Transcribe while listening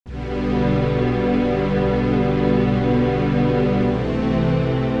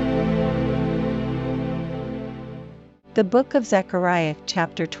The book of Zechariah,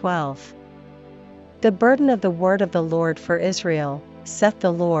 chapter 12. The burden of the word of the Lord for Israel, saith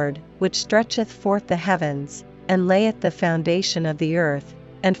the Lord, which stretcheth forth the heavens, and layeth the foundation of the earth,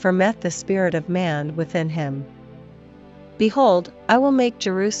 and formeth the spirit of man within him. Behold, I will make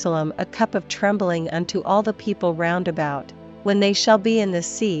Jerusalem a cup of trembling unto all the people round about, when they shall be in the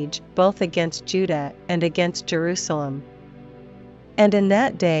siege both against Judah and against Jerusalem. And in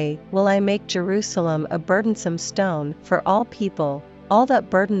that day will I make Jerusalem a burdensome stone for all people, all that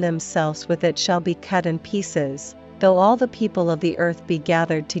burden themselves with it shall be cut in pieces, though all the people of the earth be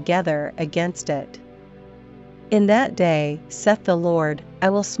gathered together against it. In that day, saith the Lord, I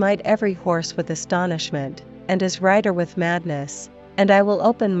will smite every horse with astonishment, and his rider with madness, and I will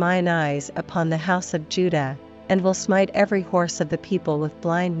open mine eyes upon the house of Judah, and will smite every horse of the people with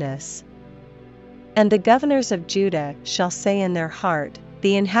blindness. And the governors of Judah shall say in their heart,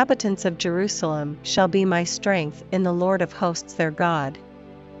 the inhabitants of Jerusalem shall be my strength in the Lord of hosts their God.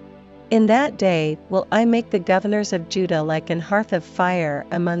 In that day will I make the governors of Judah like an hearth of fire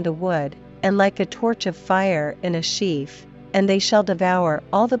among the wood, and like a torch of fire in a sheaf, and they shall devour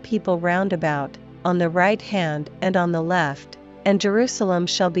all the people round about, on the right hand and on the left, and Jerusalem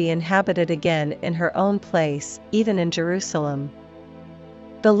shall be inhabited again in her own place, even in Jerusalem.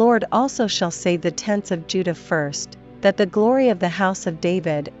 The Lord also shall save the tents of Judah first, that the glory of the house of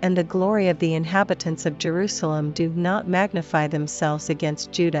David and the glory of the inhabitants of Jerusalem do not magnify themselves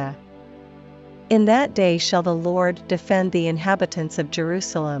against Judah. In that day shall the Lord defend the inhabitants of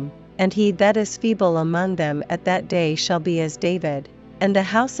Jerusalem, and he that is feeble among them at that day shall be as David, and the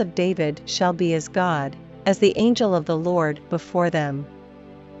house of David shall be as God, as the angel of the Lord before them.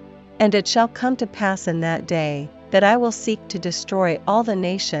 And it shall come to pass in that day, that I will seek to destroy all the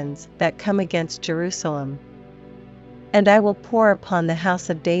nations that come against Jerusalem. And I will pour upon the house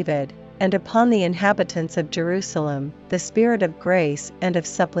of David, and upon the inhabitants of Jerusalem, the spirit of grace and of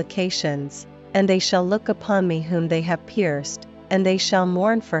supplications, and they shall look upon me whom they have pierced, and they shall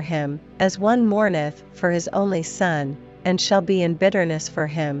mourn for him, as one mourneth for his only son, and shall be in bitterness for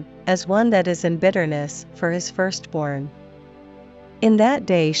him, as one that is in bitterness for his firstborn. In that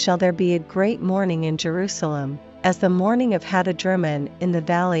day shall there be a great mourning in Jerusalem, as the mourning of Hadadrimmon in the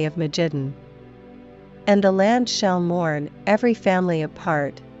valley of Megiddon. And the land shall mourn, every family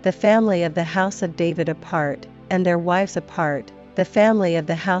apart, the family of the house of David apart, and their wives apart, the family of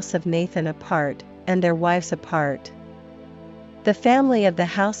the house of Nathan apart, and their wives apart. The family of the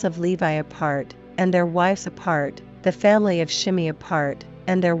house of Levi apart, and their wives apart, the family of Shimei apart,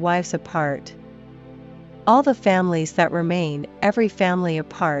 and their wives apart. All the families that remain, every family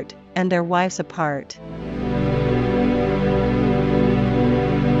apart, and their wives apart.